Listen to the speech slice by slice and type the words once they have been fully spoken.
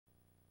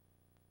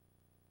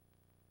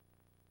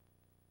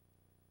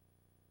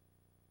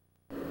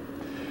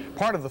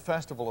Part of the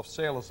Festival of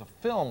Sail is a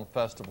film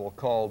festival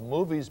called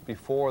Movies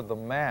Before the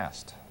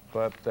Mast.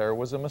 But there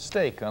was a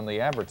mistake on the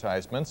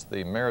advertisements.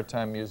 The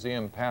Maritime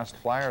Museum passed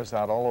flyers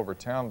out all over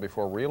town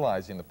before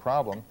realizing the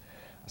problem.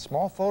 A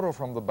small photo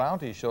from the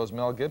Bounty shows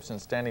Mel Gibson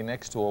standing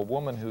next to a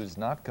woman who's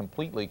not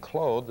completely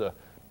clothed. The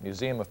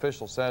museum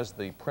official says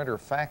the printer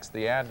faxed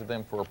the ad to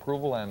them for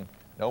approval and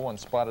no one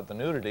spotted the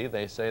nudity.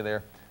 They say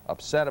they're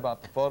upset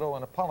about the photo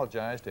and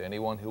apologize to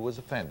anyone who was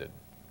offended.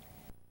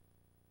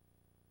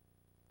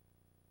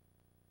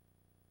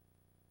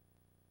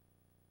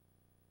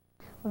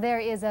 There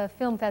is a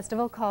film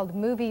festival called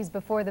Movies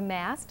Before the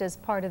Mast as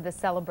part of the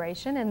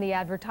celebration, and the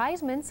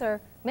advertisements are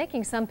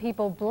making some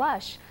people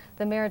blush.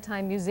 The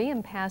Maritime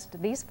Museum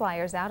passed these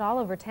flyers out all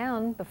over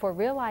town before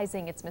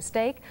realizing its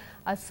mistake.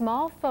 A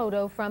small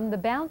photo from the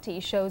Bounty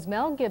shows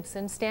Mel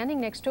Gibson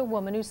standing next to a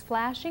woman who's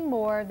flashing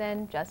more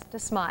than just a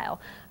smile.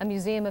 A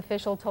museum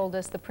official told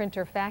us the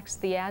printer faxed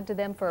the ad to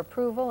them for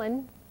approval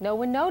and no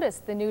one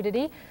noticed the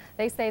nudity.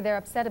 They say they're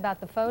upset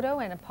about the photo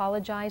and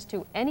apologize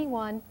to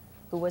anyone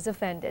who was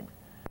offended.